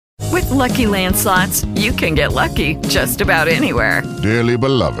Lucky Land Slots, you can get lucky just about anywhere. Dearly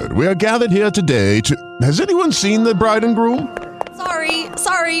beloved, we are gathered here today to... Has anyone seen the bride and groom?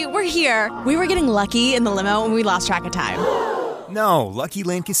 Sorry, we're here. We were getting lucky in the limo and we lost track of time. No, Lucky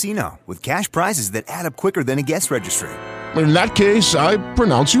Land Casino, with cash prizes that add up quicker than a guest registry. In that case, I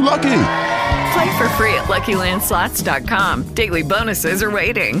pronounce you lucky. Play for free at LuckyLandSlots.com. Daily bonuses are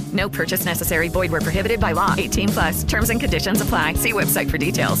waiting. No purchase necessary. Void where prohibited by law. 18+. Terms and conditions apply. See website for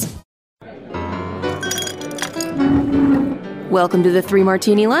details. Welcome to the Three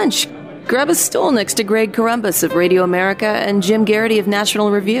Martini Lunch. Grab a stool next to Greg Corombos of Radio America and Jim Garrity of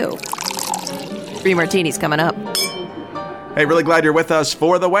National Review. Three Martinis coming up. Hey, really glad you're with us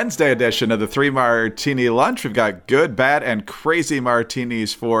for the Wednesday edition of the Three Martini Lunch. We've got good, bad, and crazy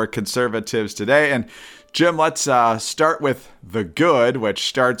martinis for conservatives today. And Jim, let's start with the good, which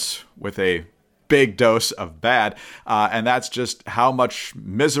starts with a big dose of bad. And that's just how much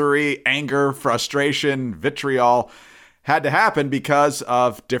misery, anger, frustration, vitriol had to happen because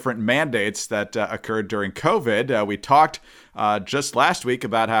of different mandates that occurred during COVID. We talked just last week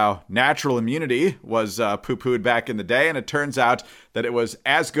about how natural immunity was poo-pooed back in the day, and it turns out that it was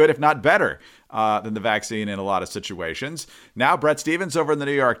as good, if not better, than the vaccine in a lot of situations. Now, Bret Stephens over in the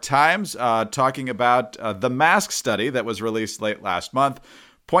New York Times talking about the mask study that was released late last month,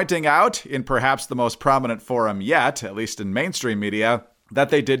 pointing out in perhaps the most prominent forum yet, at least in mainstream media, that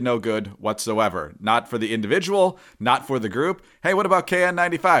they did no good whatsoever. Not for the individual, not for the group. Hey, what about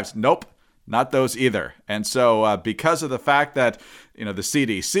KN95s? Nope, not those either. And so because of the fact that, the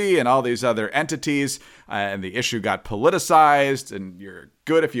CDC and all these other entities and the issue got politicized and you're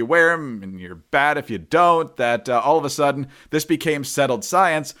good if you wear them and you're bad if you don't, that all of a sudden this became settled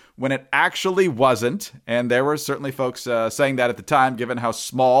science when it actually wasn't. And there were certainly folks saying that at the time, given how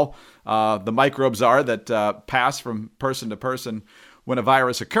small the microbes are that pass from person to person when a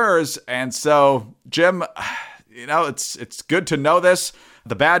virus occurs. And so, Jim, it's good to know this.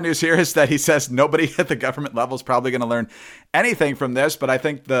 The bad news here is that he says nobody at the government level is probably going to learn anything from this. But I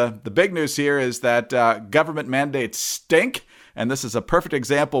think the big news here is that government mandates stink. And this is a perfect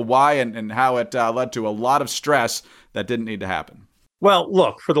example why and how it led to a lot of stress that didn't need to happen. Well,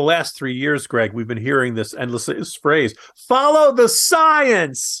 look, for the last 3 years, Greg, we've been hearing this endless phrase, follow the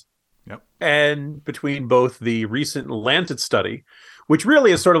science. Yep. And between both the recent Lancet study, which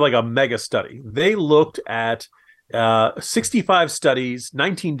really is sort of like a mega study, they looked at 65 studies,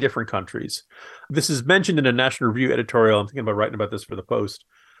 19 different countries. This is mentioned in a National Review editorial. I'm thinking about writing about this for the Post.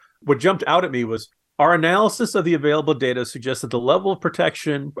 What jumped out at me was our analysis of the available data suggests that the level of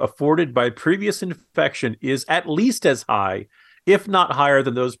protection afforded by previous infection is at least as high, if not higher,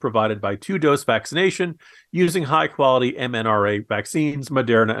 than those provided by two-dose vaccination using high-quality mRNA vaccines,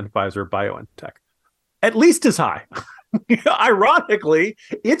 Moderna and Pfizer-BioNTech. At least as high. Ironically,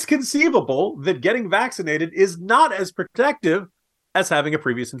 it's conceivable that getting vaccinated is not as protective as having a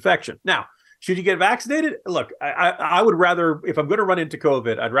previous infection. Now, should you get vaccinated? Look, I would rather, if I'm going to run into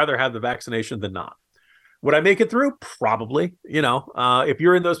COVID, I'd rather have the vaccination than not. Would I make it through? Probably. If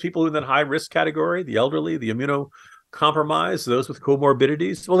you're in those people in that high risk category, the elderly, the immunocompromised, those with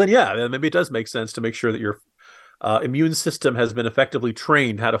comorbidities, well, then maybe it does make sense to make sure that your immune system has been effectively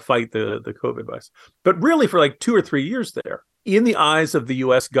trained how to fight the COVID virus. But really, for like 2 or 3 years there, in the eyes of the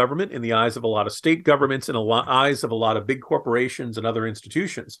U.S. government, in the eyes of a lot of state governments, in the eyes of a lot of big corporations and other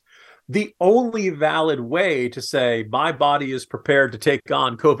institutions, the only valid way to say my body is prepared to take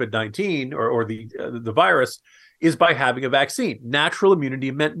on COVID-19 or the virus is by having a vaccine. Natural immunity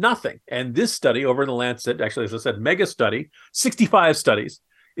meant nothing. And this study over in the Lancet, actually, as I said, mega study, 65 studies,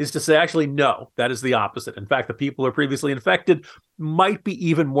 is to say, actually, no, that is the opposite. In fact, the people who are previously infected might be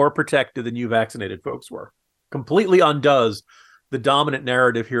even more protected than you vaccinated folks were. Completely undoes the dominant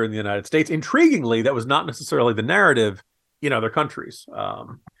narrative here in the United States. Intriguingly, that was not necessarily the narrative in other countries.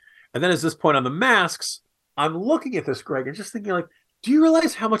 And then as this point on the masks, I'm looking at this, Greg, and just thinking, like, do you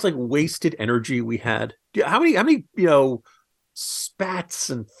realize how much wasted energy we had? How many spats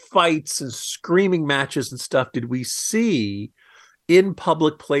and fights and screaming matches and stuff did we see in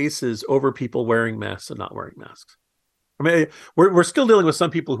public places over people wearing masks and not wearing masks? I mean, we're still dealing with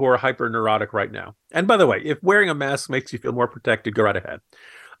some people who are hyper neurotic right now. And by the way, if wearing a mask makes you feel more protected, go right ahead.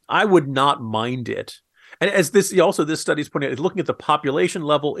 I would not mind it. And as this study is pointing out, it's looking at the population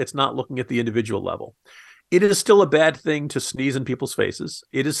level. It's not looking at the individual level. It is still a bad thing to sneeze in people's faces.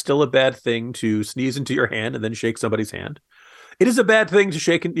 It is still a bad thing to sneeze into your hand and then shake somebody's hand. It is a bad thing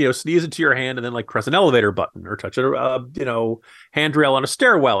to sneeze into your hand and then press an elevator button or touch a handrail on a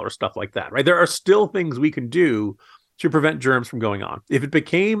stairwell or stuff like that, right? There are still things we can do to prevent germs from going on. If it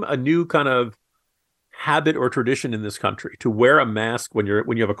became a new kind of habit or tradition in this country to wear a mask when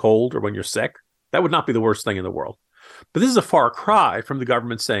you have a cold or when you're sick, that would not be the worst thing in the world. But this is a far cry from the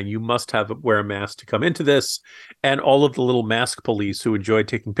government saying you must wear a mask to come into this, and all of the little mask police who enjoyed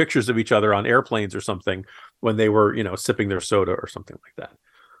taking pictures of each other on airplanes or something when they were, sipping their soda or something like that.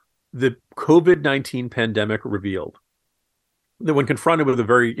 The COVID-19 pandemic revealed that when confronted with a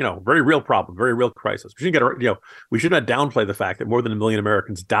very real problem, very real crisis, we should not downplay the fact that more than 1 million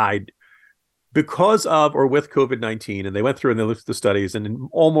Americans died because of or with COVID-19, and they went through and they looked at the studies, and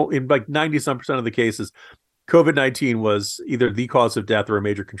in like 90-some% of the cases, COVID-19 was either the cause of death or a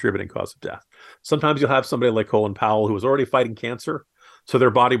major contributing cause of death. Sometimes you'll have somebody like Colin Powell who was already fighting cancer, so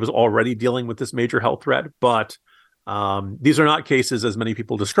their body was already dealing with this major health threat. But these are not cases, as many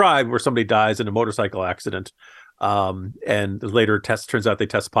people describe, where somebody dies in a motorcycle accident and later turns out they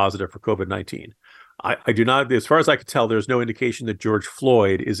test positive for COVID-19. I do not, as far as I could tell, there's no indication that George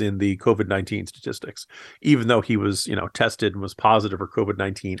Floyd is in the COVID-19 statistics, even though he was, tested and was positive for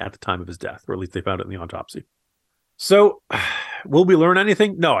COVID-19 at the time of his death, or at least they found it in the autopsy. So will we learn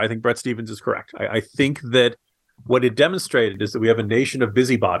anything? No, I think Bret Stephens is correct. I think that what it demonstrated is that we have a nation of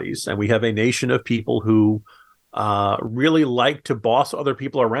busybodies, and we have a nation of people who really like to boss other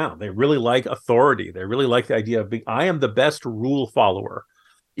people around. They really like authority. They really like the idea of being, I am the best rule follower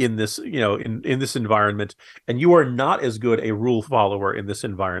in this, in this environment, and you are not as good a rule follower in this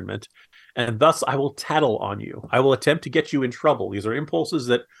environment, and thus I will tattle on you. I will attempt to get you in trouble. These are impulses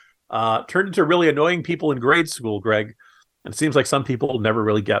that turned into really annoying people in grade school, Greg, and it seems like some people never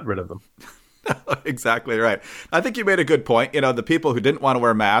really got rid of them. Exactly right. I think you made a good point. The people who didn't want to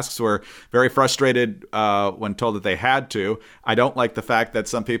wear masks were very frustrated when told that they had to. I don't like the fact that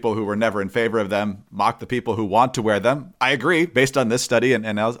some people who were never in favor of them mock the people who want to wear them. I agree, based on this study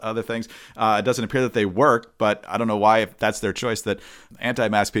and other things. It doesn't appear that they work, but I don't know why, if that's their choice, that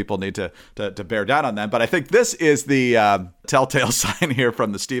anti-mask people need to bear down on them. But I think this is the telltale sign here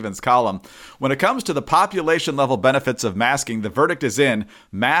from the Stephens column. When it comes to the population level benefits of masking, the verdict is in.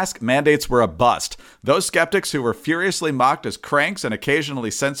 Mask mandates were a bust. Those skeptics who were furiously mocked as cranks and occasionally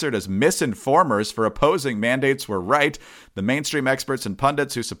censored as misinformers for opposing mandates were right. The mainstream experts and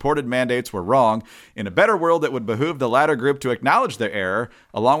pundits who supported mandates were wrong. In a better world, it would behoove the latter group to acknowledge their error,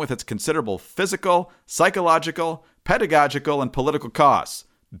 along with its considerable physical, psychological, pedagogical, and political costs.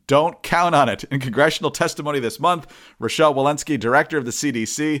 Don't count on it. In congressional testimony this month, Rochelle Walensky, director of the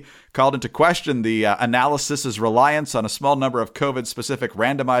CDC, called into question the analysis's reliance on a small number of COVID-specific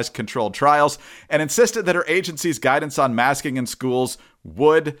randomized controlled trials and insisted that her agency's guidance on masking in schools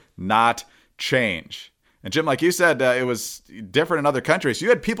would not change. And Jim, like you said, it was different in other countries. You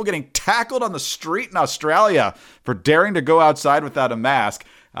had people getting tackled on the street in Australia for daring to go outside without a mask.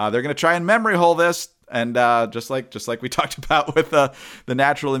 They're going to try and memory hole this. And just like we talked about with the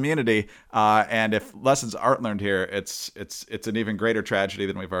natural immunity, and if lessons aren't learned here, it's an even greater tragedy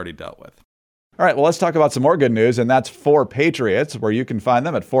than we've already dealt with. All right, well, let's talk about some more good news, and that's 4Patriots, where you can find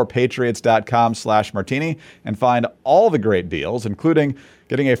them at 4patriots.com/martini and find all the great deals, including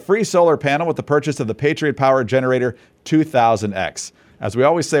getting a free solar panel with the purchase of the Patriot Power Generator 2000X. As we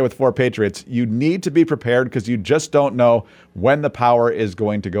always say with 4Patriots, you need to be prepared because you just don't know when the power is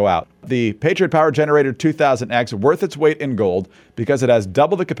going to go out. The Patriot Power Generator 2000X, worth its weight in gold because it has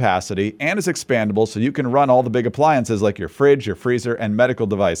double the capacity and is expandable so you can run all the big appliances like your fridge, your freezer, and medical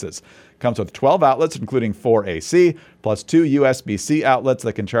devices. Comes with 12 outlets, including 4 AC, plus 2 USB-C outlets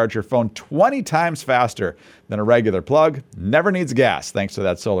that can charge your phone 20 times faster than a regular plug. Never needs gas thanks to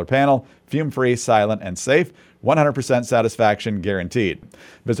that solar panel. Fume-free, silent, and safe. 100% satisfaction guaranteed.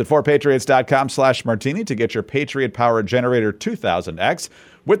 Visit 4patriots.com/martini to get your Patriot Power Generator 2000X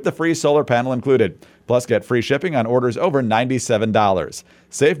with the free solar panel included. Plus, get free shipping on orders over $97.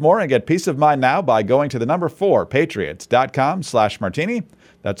 Save more and get peace of mind now by going to the number 4patriots.com/martini.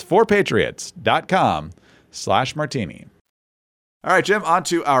 That's 4patriots.com/martini. All right, Jim, on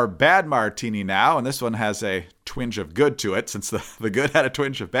to our bad martini now, and this one has a twinge of good to it, since the good had a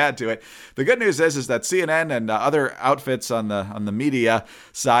twinge of bad to it. The good news is that CNN and other outfits on the media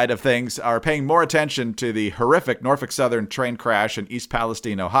side of things are paying more attention to the horrific Norfolk Southern train crash in East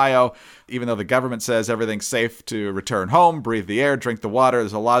Palestine, Ohio. Even though the government says everything's safe to return home, breathe the air, drink the water,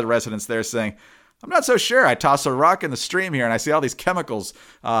 there's a lot of residents there saying, I'm not so sure. I toss a rock in the stream here and I see all these chemicals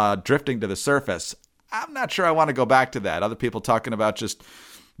drifting to the surface. I'm not sure I want to go back to that. Other people talking about just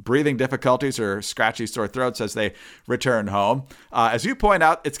breathing difficulties or scratchy sore throats as they return home. As you point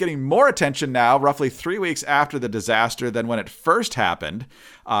out, it's getting more attention now, roughly 3 weeks after the disaster than when it first happened.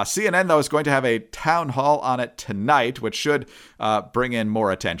 CNN, though, is going to have a town hall on it tonight, which should bring in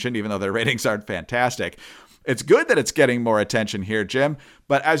more attention, even though their ratings aren't fantastic. It's good that it's getting more attention here, Jim.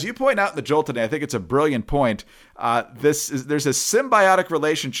 But as you point out in the Jolt today, I think it's a brilliant point. There's a symbiotic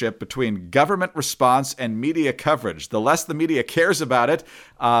relationship between government response and media coverage. The less the media cares about it,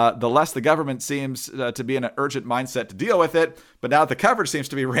 the less the government seems to be in an urgent mindset to deal with it. But now that the coverage seems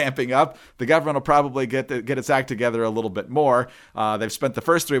to be ramping up, the government will probably get its act together a little bit more. They've spent the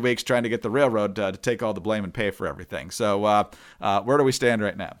first 3 weeks trying to get the railroad to take all the blame and pay for everything. So where do we stand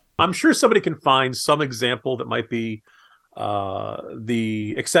right now? I'm sure somebody can find some example that might be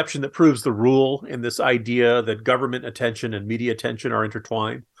the exception that proves the rule in this idea that government attention and media attention are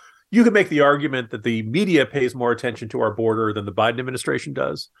intertwined. You could make the argument that the media pays more attention to our border than the Biden administration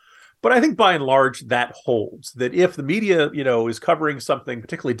does. But I think by and large that holds, that if the media, is covering something,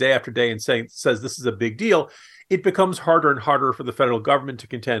 particularly day after day, and says this is a big deal, it becomes harder and harder for the federal government to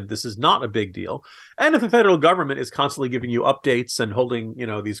contend this is not a big deal. And if the federal government is constantly giving you updates and holding,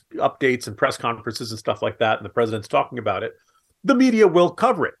 these updates and press conferences and stuff like that, and the president's talking about it, the media will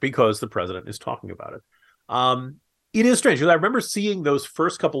cover it because the president is talking about it. It is strange, because I remember seeing those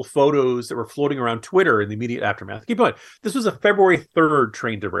first couple photos that were floating around Twitter in the immediate aftermath. Keep in mind, this was a February 3rd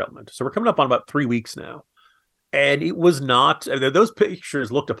train derailment. So we're coming up on about 3 weeks now. And it was not, those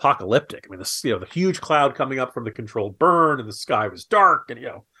pictures looked apocalyptic. I mean, the huge cloud coming up from the controlled burn, and the sky was dark. And,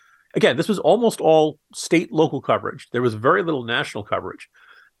 again, this was almost all state, local coverage. There was very little national coverage.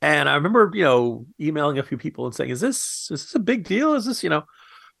 And I remember, emailing a few people and saying, is this a big deal? Is this,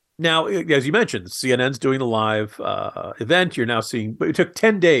 Now, as you mentioned, CNN's doing the live event. You're now seeing, but it took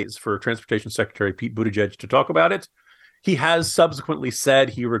 10 days for Transportation Secretary Pete Buttigieg to talk about it. He has subsequently said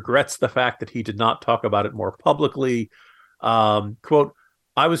he regrets the fact that he did not talk about it more publicly. Quote,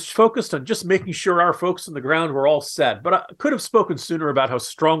 I was focused on just making sure our folks on the ground were all set, but I could have spoken sooner about how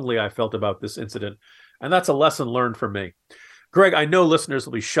strongly I felt about this incident. And that's a lesson learned for me. Greg, I know listeners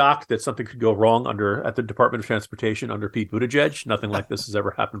will be shocked that something could go wrong at the Department of Transportation under Pete Buttigieg. Nothing like this has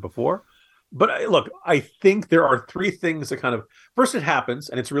ever happened before. But look, I think there are 3 things that first it happens,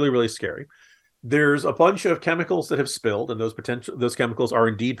 and it's really, really scary. There's a bunch of chemicals that have spilled, and those chemicals are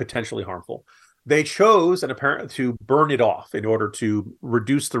indeed potentially harmful. They chose to burn it off in order to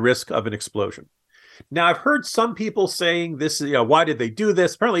reduce the risk of an explosion. Now, I've heard some people saying this, why did they do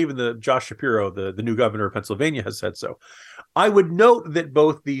this? Apparently, even the Josh Shapiro, the new governor of Pennsylvania, has said so. I would note that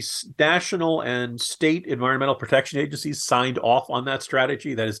both the national and state environmental protection agencies signed off on that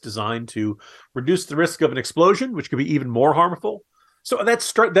strategy that is designed to reduce the risk of an explosion, which could be even more harmful. So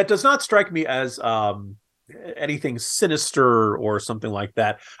that does not strike me as anything sinister or something like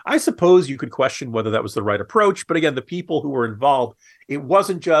that. I suppose you could question whether that was the right approach, but again, the people who were involved, it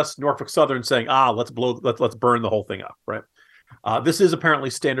wasn't just Norfolk Southern saying, let's burn the whole thing up, right? This is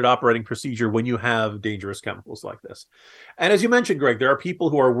apparently standard operating procedure when you have dangerous chemicals like this. And as you mentioned, Greg, there are people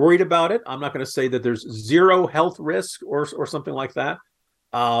who are worried about it. I'm not going to say that there's zero health risk or something like that.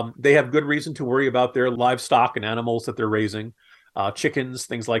 They have good reason to worry about their livestock and animals that they're raising. Chickens,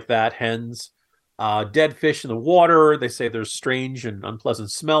 things like that, hens, dead fish in the water. They say there's strange and unpleasant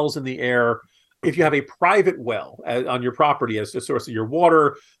smells in the air. If you have a private well on your property as the source of your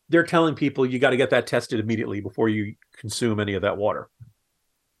water, they're telling people you got to get that tested immediately before you consume any of that water.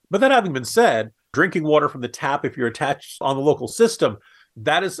 But that having been said, drinking water from the tap, if you're attached on the local system,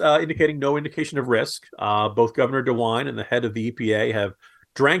 that is indicating no indication of risk. Both Governor DeWine and the head of the EPA have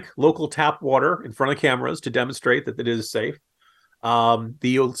drank local tap water in front of cameras to demonstrate that it is safe.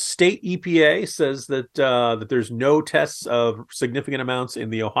 The state EPA says that there's no tests of significant amounts in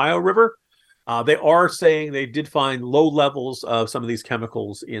the Ohio River. They are saying they did find low levels of some of these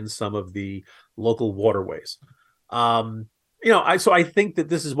chemicals in some of the local waterways. So I think that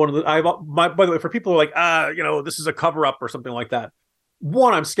this is one of the. By the way, for people who are like, this is a cover up or something like that.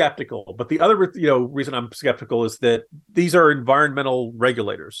 One, I'm skeptical, but the other, reason I'm skeptical is that these are environmental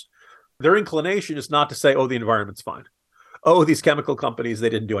regulators. Their inclination is not to say, the environment's fine. These chemical companies, they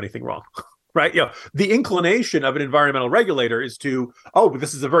didn't do anything wrong, right? The inclination of an environmental regulator is to,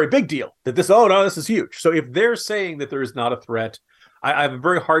 this is a very big deal. This is huge. So if they're saying that there is not a threat, I have a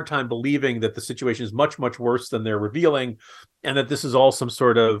very hard time believing that the situation is much, much worse than they're revealing, and that this is all some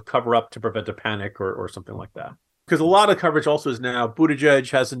sort of cover up to prevent a panic or something like that. Because a lot of coverage also is now Buttigieg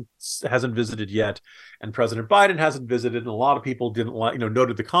hasn't visited yet, and President Biden hasn't visited, and a lot of people didn't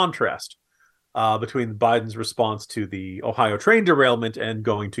noted the contrast between Biden's response to the Ohio train derailment and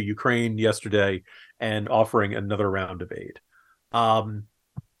going to Ukraine yesterday and offering another round of aid.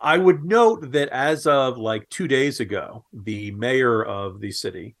 I would note that as of 2 days ago, the mayor of the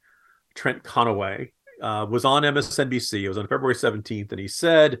city, Trent Conaway, was on MSNBC. It was on February 17th, and he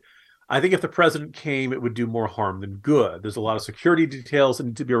said, I think if the president came, it would do more harm than good. There's a lot of security details that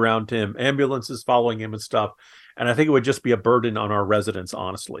need to be around him, ambulances following him and stuff. And I think it would just be a burden on our residents,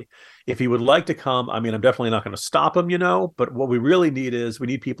 honestly. If he would like to come, I mean, I'm definitely not going to stop him, but what we really need is we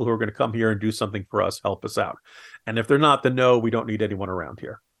need people who are going to come here and do something for us, help us out. And if they're not, then no, we don't need anyone around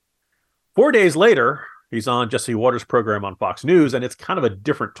here. 4 days later, he's on Jesse Waters' program on Fox News, and it's kind of a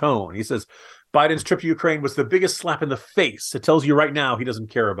different tone. He says, Biden's trip to Ukraine was the biggest slap in the face. It tells you right now he doesn't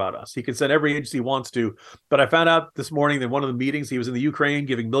care about us. He can send every agency he wants to. But I found out this morning that one of the meetings, he was in the Ukraine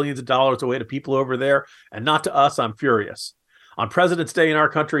giving millions of dollars away to people over there and not to us. I'm furious. On President's Day in our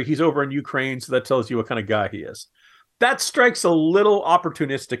country, he's over in Ukraine, so that tells you what kind of guy he is. That strikes a little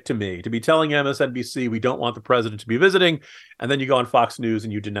opportunistic to me, to be telling MSNBC we don't want the president to be visiting, and then you go on Fox News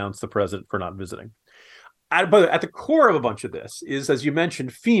and you denounce the president for not visiting. But at the core of a bunch of this is, as you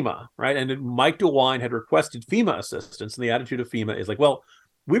mentioned, FEMA, right? And Mike DeWine had requested FEMA assistance, and the attitude of FEMA is like, well,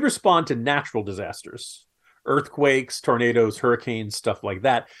 we respond to natural disasters, earthquakes, tornadoes, hurricanes, stuff like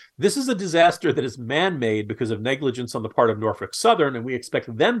that. This is a disaster that is man-made because of negligence on the part of Norfolk Southern, and we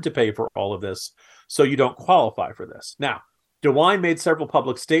expect them to pay for all of this, so you don't qualify for this. Now, DeWine made several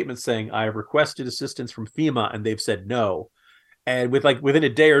public statements saying, I have requested assistance from FEMA, and they've said no. And within a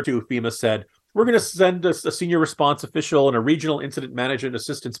day or two, FEMA said, we're going to send a senior response official and a regional incident management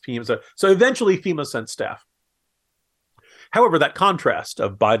assistance team. So eventually FEMA sent staff. However, that contrast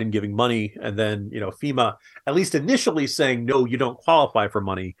of Biden giving money and then, FEMA, at least initially saying, no, you don't qualify for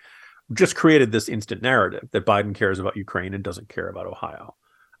money, just created this instant narrative that Biden cares about Ukraine and doesn't care about Ohio.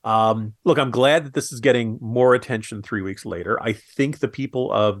 Look, I'm glad that this is getting more attention 3 weeks later. I think the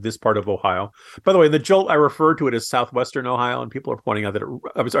people of this part of Ohio, by the way, the Jolt, I refer to it as Southwestern Ohio, and people are pointing out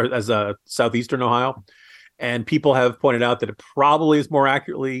that as Southeastern Ohio. And people have pointed out that it probably is more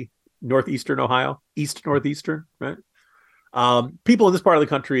accurately Northeastern Ohio, East Northeastern, right? People in this part of the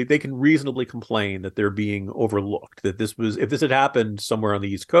country, they can reasonably complain that they're being overlooked, that if this had happened somewhere on the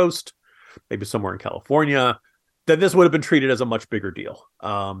East Coast, maybe somewhere in California, then this would have been treated as a much bigger deal.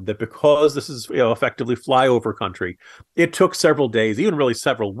 That because this is effectively flyover country, it took several days, even really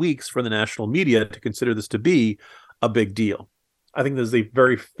several weeks, for the national media to consider this to be a big deal. I think this is a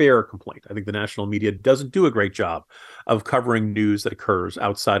very fair complaint. I think the national media doesn't do a great job of covering news that occurs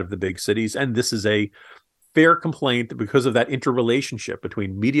outside of the big cities, and this is a fair complaint that because of that interrelationship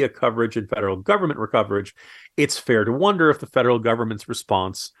between media coverage and federal government coverage, it's fair to wonder if the federal government's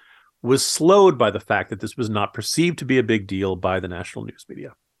response was slowed by the fact that this was not perceived to be a big deal by the national news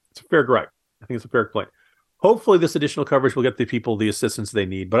media. It's a fair gripe. I think it's a fair complaint. Hopefully this additional coverage will get the people the assistance they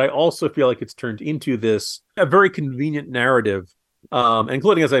need. But I also feel like it's turned into a very convenient narrative,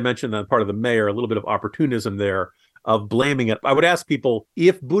 including, as I mentioned, on part of the mayor, a little bit of opportunism there of blaming it. I would ask people,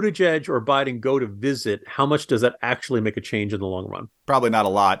 if Buttigieg or Biden go to visit, how much does that actually make a change in the long run? Probably not a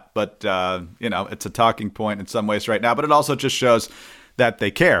lot, but, it's a talking point in some ways right now. But it also just shows that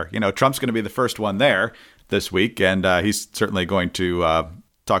they care. Trump's going to be the first one there this week, and he's certainly going to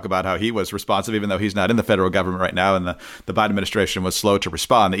talk about how he was responsive, even though he's not in the federal government right now, and the Biden administration was slow to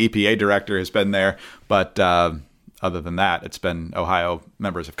respond. The EPA director has been there, but other than that, it's been Ohio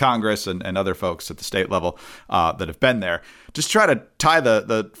members of Congress and other folks at the state level that have been there. Just try to tie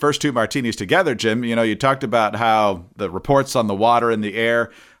the first two martinis together, Jim. You talked about how the reports on the water and the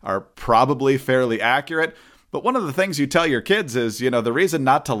air are probably fairly accurate. But one of the things you tell your kids is, the reason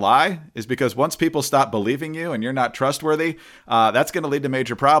not to lie is because once people stop believing you and you're not trustworthy, that's going to lead to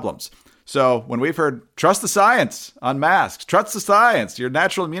major problems. So when we've heard, trust the science on masks, trust the science, your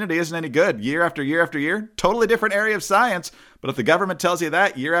natural immunity isn't any good year after year after year, totally different area of science. But if the government tells you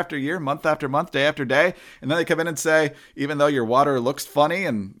that year after year, month after month, day after day, and then they come in and say, even though your water looks funny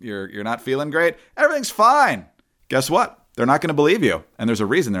and you're not feeling great, everything's fine. Guess what? They're not going to believe you. And there's a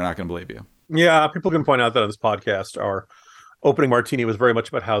reason they're not going to believe you. Yeah, people can point out that on this podcast, our opening martini was very much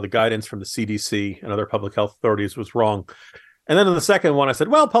about how the guidance from the CDC and other public health authorities was wrong. And then in the second one, I said,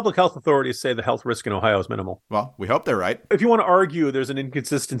 well, public health authorities say the health risk in Ohio is minimal. Well, we hope they're right. If you want to argue there's an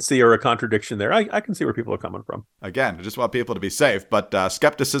inconsistency or a contradiction there, I can see where people are coming from. Again, I just want people to be safe. But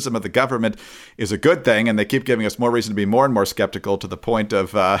skepticism of the government is a good thing. And they keep giving us more reason to be more and more skeptical to the point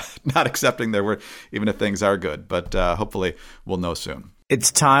of not accepting their word, even if things are good. But hopefully we'll know soon. It's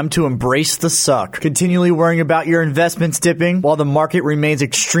time to embrace the suck. Continually worrying about your investments dipping while the market remains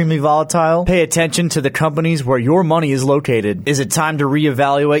extremely volatile? Pay attention to the companies where your money is located. Is it time to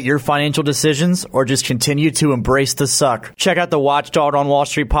reevaluate your financial decisions or just continue to embrace the suck? Check out the Watchdog on Wall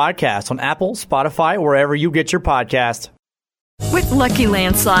Street podcast on Apple, Spotify, wherever you get your podcast. With Lucky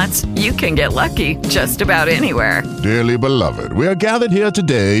Land Slots, you can get lucky just about anywhere. Dearly beloved, we are gathered here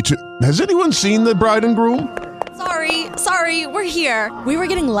today to... Has anyone seen the bride and groom? Sorry, we're here. We were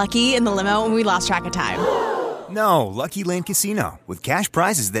getting lucky in the limo and we lost track of time. No, Lucky Land Casino, with cash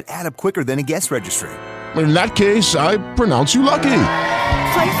prizes that add up quicker than a guest registry. In that case, I pronounce you lucky.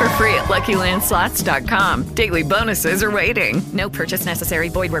 Play for free at LuckyLandSlots.com. Daily bonuses are waiting. No purchase necessary.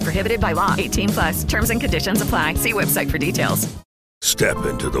 Void where prohibited by law. 18+. Terms and conditions apply. See website for details. Step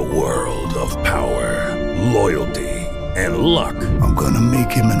into the world of power, loyalty, and luck. I'm gonna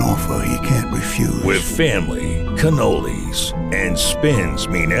make him an offer he can't refuse. With family, cannolis, and spins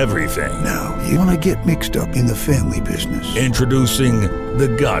mean everything. Now, you wanna get mixed up in the family business. Introducing The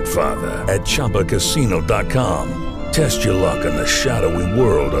Godfather at ChumbaCasino.com. Test your luck in the shadowy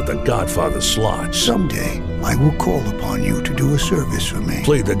world of The Godfather slot. Someday, I will call upon you to do a service for me.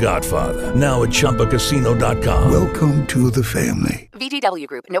 Play The Godfather, now at ChumbaCasino.com. Welcome to the family. VGW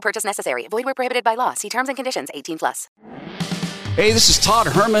Group. No purchase necessary. Void where prohibited by law. See terms and conditions. 18+. Hey, this is Todd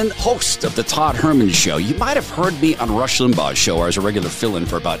Herman, host of The Todd Herman Show. You might have heard me on Rush Limbaugh's show, where I was a regular fill-in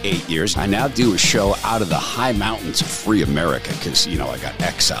for about 8 years. I now do a show out of the high mountains of free America because, I got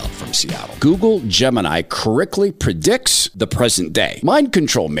exiled from Seattle. Google Gemini correctly predicts the present day. Mind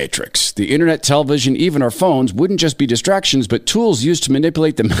control matrix. The internet, television, even our phones wouldn't just be distractions, but tools used to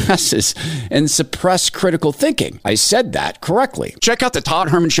manipulate the masses and suppress critical thinking. I said that correctly. Check out The Todd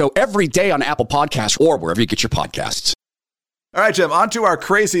Herman Show every day on Apple Podcasts or wherever you get your podcasts. All right, Jim, on to our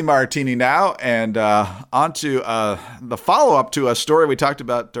crazy martini now, and on to the follow-up to a story we talked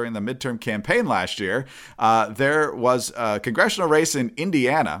about during the midterm campaign last year. There was a congressional race in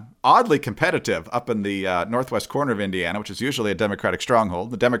Indiana, oddly competitive up in the northwest corner of Indiana, which is usually a Democratic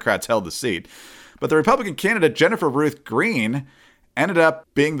stronghold. The Democrats held the seat. But the Republican candidate, Jennifer Ruth Green, ended up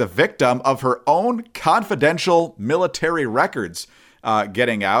being the victim of her own confidential military records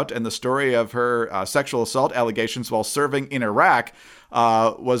getting out, and the story of her sexual assault allegations while serving in Iraq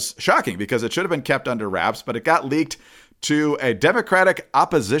was shocking because it should have been kept under wraps, but it got leaked to a Democratic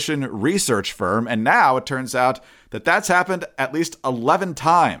opposition research firm, and now it turns out that that's happened at least 11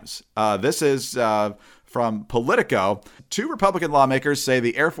 times. This is from Politico. 2 Republican lawmakers say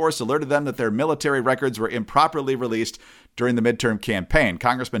the Air Force alerted them that their military records were improperly released during the midterm campaign.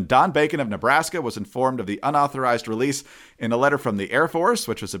 Congressman Don Bacon of Nebraska was informed of the unauthorized release in a letter from the Air Force,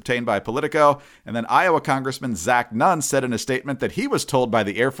 which was obtained by Politico. And then Iowa Congressman Zach Nunn said in a statement that he was told by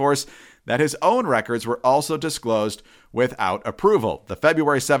the Air Force that his own records were also disclosed without approval. The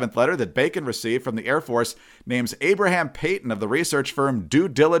February 7th letter that Bacon received from the Air Force names Abraham Payton of the research firm Due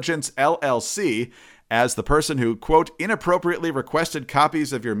Diligence LLC as the person who, quote, inappropriately requested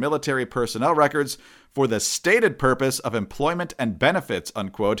copies of your military personnel records for the stated purpose of employment and benefits,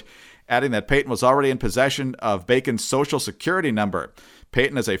 unquote, adding that Payton was already in possession of Bacon's social security number.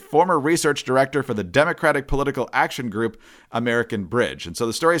 Payton is a former research director for the Democratic Political Action Group, American Bridge. And so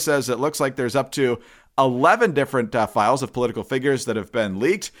the story says it looks like there's up to 11 different files of political figures that have been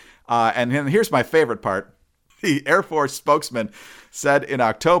leaked. And here's my favorite part. The Air Force spokesman said in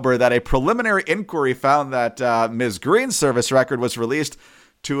October that a preliminary inquiry found that Ms. Green's service record was released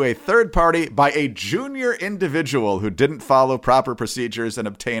to a third party by a junior individual who didn't follow proper procedures and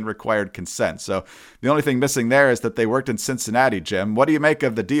obtain required consent. So the only thing missing there is that they worked in Cincinnati, Jim. What do you make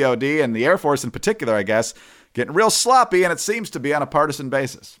of the DOD and the Air Force in particular, I guess, getting real sloppy, and it seems to be on a partisan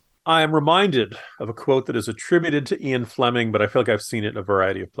basis? I am reminded of a quote that is attributed to Ian Fleming, but I feel like I've seen it in a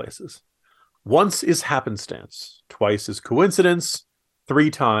variety of places. Once is happenstance, twice is coincidence, 3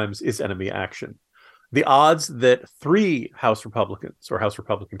 times is enemy action. The odds that 3 House Republicans or House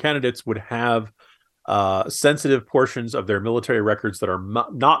Republican candidates would have sensitive portions of their military records that are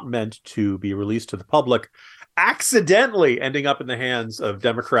not meant to be released to the public accidentally ending up in the hands of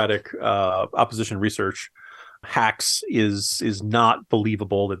Democratic opposition research hacks is not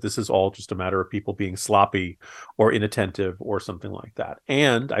believable, that this is all just a matter of people being sloppy or inattentive or something like that.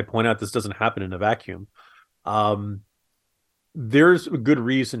 And I point out this doesn't happen in a vacuum. There's a good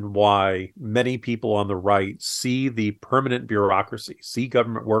reason why many people on the right see the permanent bureaucracy, see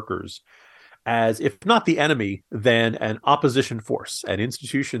government workers as, if not the enemy, then an opposition force, an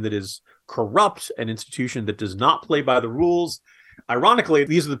institution that is corrupt, an institution that does not play by the rules. Ironically,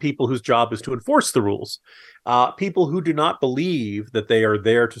 these are the people whose job is to enforce the rules. People who do not believe that they are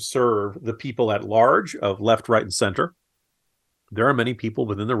there to serve the people at large of left, right, and center. There are many people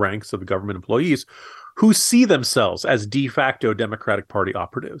within the ranks of the government employees who see themselves as de facto Democratic Party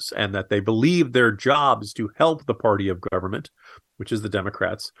operatives, and that they believe their job is to help the party of government, which is the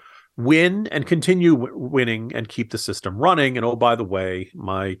Democrats, win and continue winning and keep the system running. And oh, by the way,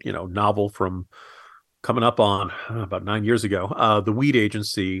 my novel from coming up on about 9 years ago, the Weed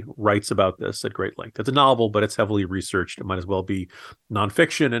Agency writes about this at great length. It's a novel, but it's heavily researched. It might as well be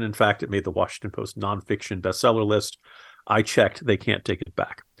nonfiction. And in fact, it made the Washington Post nonfiction bestseller list. I checked. They can't take it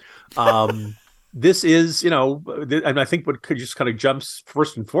back. This is, and I think what could just kind of jumps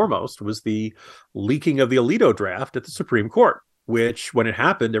first and foremost was the leaking of the Alito draft at the Supreme Court, which when it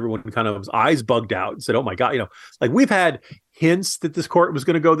happened, everyone kind of eyes bugged out and said, oh my God, like we've had hints that this court was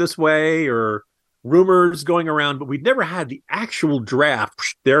going to go this way or rumors going around, but we'd never had the actual draft.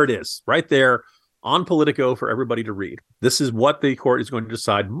 There it is, right there on Politico for everybody to read. This is what the court is going to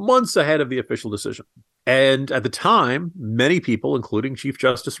decide months ahead of the official decision. And at the time, many people, including Chief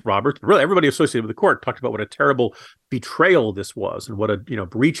Justice Roberts, really everybody associated with the court, talked about what a terrible betrayal this was and what a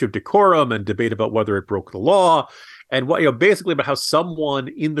breach of decorum and debate about whether it broke the law. And what basically about how someone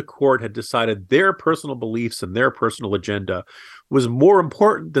in the court had decided their personal beliefs and their personal agenda was more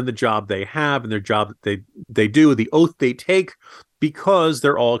important than the job they have and their job that they do, the oath they take, because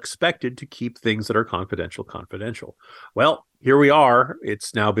they're all expected to keep things that are confidential. Well, here we are.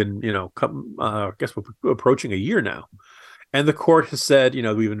 It's now been, I guess we're approaching a year now. And the court has said,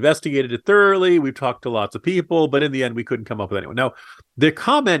 we've investigated it thoroughly. We've talked to lots of people, but in the end, we couldn't come up with anyone. Now, the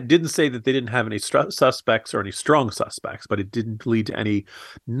comment didn't say that they didn't have any suspects or any strong suspects, but it didn't lead to any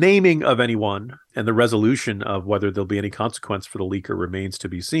naming of anyone. And the resolution of whether there'll be any consequence for the leaker remains to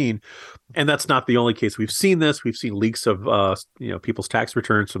be seen. And that's not the only case. We've seen this. We've seen leaks of, people's tax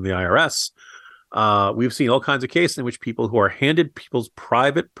returns from the IRS. We've seen all kinds of cases in which people who are handed people's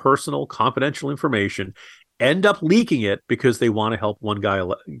private, personal, confidential information end up leaking it because they want to help one guy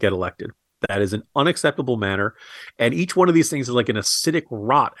get elected. That is an unacceptable manner. And each one of these things is like an acidic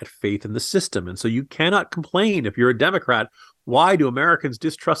rot at faith in the system. And so you cannot complain if you're a Democrat. Why do Americans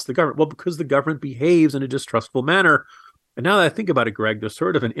distrust the government? Well, because the government behaves in a distrustful manner. And now that I think about it, Greg, there's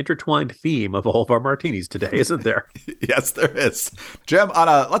sort of an intertwined theme of all of our martinis today, isn't there? Yes, there is. Jim,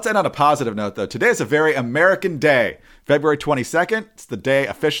 let's end on a positive note, though. Today is a very American day. February 22nd, it's the day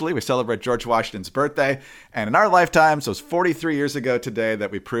officially we celebrate George Washington's birthday. And in our lifetimes, it was 43 years ago today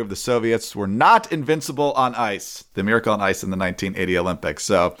that we proved the Soviets were not invincible on ice. The miracle on ice in the 1980 Olympics.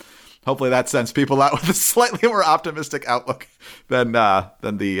 So hopefully that sends people out with a slightly more optimistic outlook than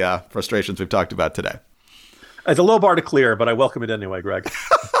the frustrations we've talked about today. It's a low bar to clear, but I welcome it anyway, Greg.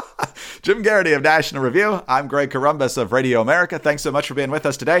 Jim Garrity of National Review. I'm Greg Corombos of Radio America. Thanks so much for being with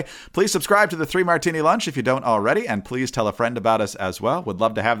us today. Please subscribe to the 3 Martini Lunch if you don't already, and please tell a friend about us as well. Would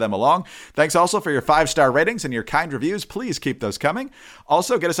love to have them along. Thanks also for your 5-star ratings and your kind reviews. Please keep those coming.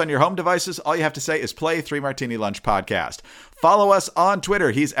 Also, get us on your home devices. All you have to say is play 3 Martini Lunch podcast. Follow us on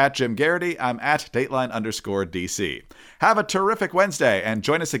Twitter. He's at Jim Garrity. I'm at Dateline_DC. Have a terrific Wednesday, and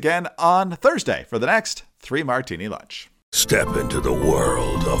join us again on Thursday for the next 3 Martini Lunch. Step into the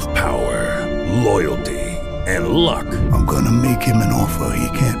world of power, loyalty, and luck. I'm gonna make him an offer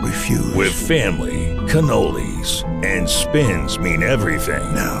he can't refuse. With family, cannolis, and spins mean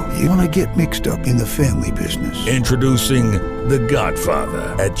everything. Now, you wanna get mixed up in the family business. Introducing The Godfather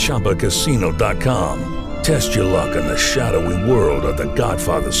at ChumbaCasino.com. Test your luck in the shadowy world of The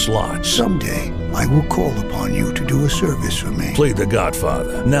Godfather slot. Someday, I will call upon you to do a service for me. Play The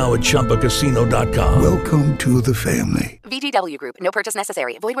Godfather, now at ChumbaCasino.com. Welcome to the family. VGW Group. No purchase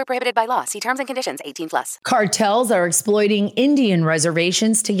necessary. Void where prohibited by law. See terms and conditions. 18+. Cartels are exploiting Indian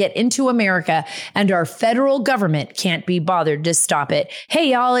reservations to get into America, and our federal government can't be bothered to stop it.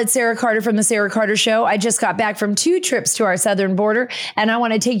 Hey, y'all, it's Sarah Carter from The Sarah Carter Show. I just got back from 2 trips to our southern border, and I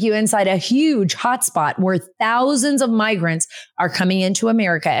want to take you inside a huge hotspot where thousands of migrants are coming into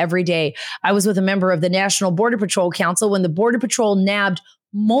America every day. I was with a member of the National Border Patrol Council when the Border Patrol nabbed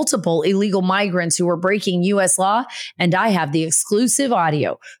multiple illegal migrants who were breaking U.S. law, and I have the exclusive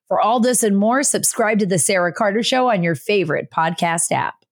audio. For all this and more, subscribe to The Sarah Carter Show on your favorite podcast app.